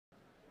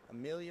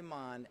Amelia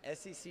Maughan,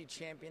 SEC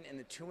champion in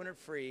the 200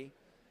 free.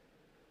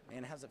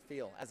 Man, how's it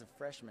feel as a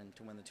freshman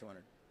to win the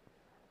 200?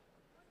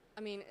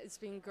 I mean, it's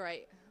been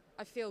great.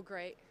 I feel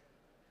great.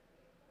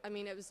 I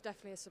mean, it was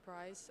definitely a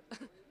surprise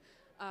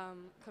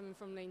coming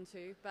from lane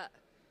 2, but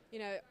you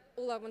know,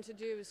 all I want to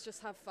do is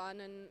just have fun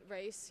and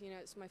race. You know,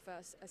 it's my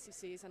first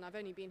SECs and I've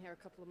only been here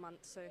a couple of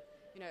months, so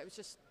you know, it was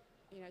just,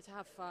 you know, to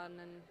have fun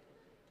and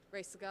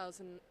race the girls,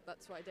 and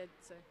that's what I did.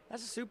 So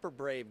That's super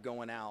brave,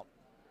 going out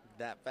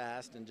that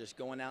fast and just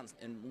going out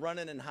and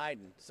running and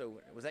hiding. So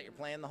was that your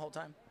plan the whole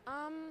time?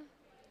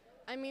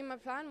 I mean, my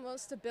plan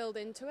was to build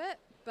into it,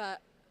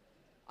 but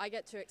I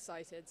get too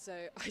excited, so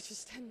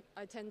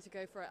I tend to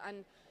go for it.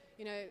 And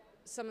you know,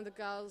 some of the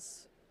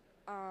girls,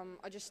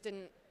 I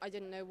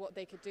didn't know what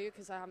they could do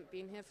because I haven't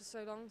been here for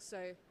so long.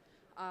 So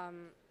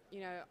you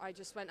know, I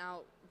just went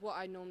out what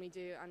I normally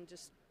do and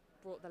just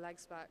brought the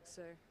legs back.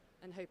 So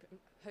and hope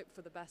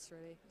for the best,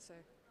 really. So.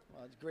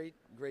 Well, it's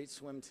great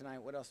swim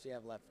tonight. What else do you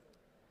have left?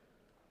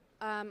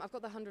 I've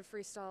got the 100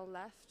 freestyle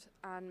left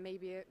and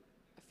maybe a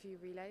few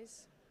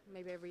relays,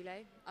 maybe a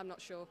relay. I'm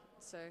not sure.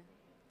 So.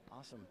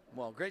 Awesome.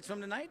 Well, great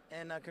swim tonight,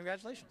 and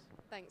congratulations.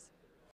 Thanks.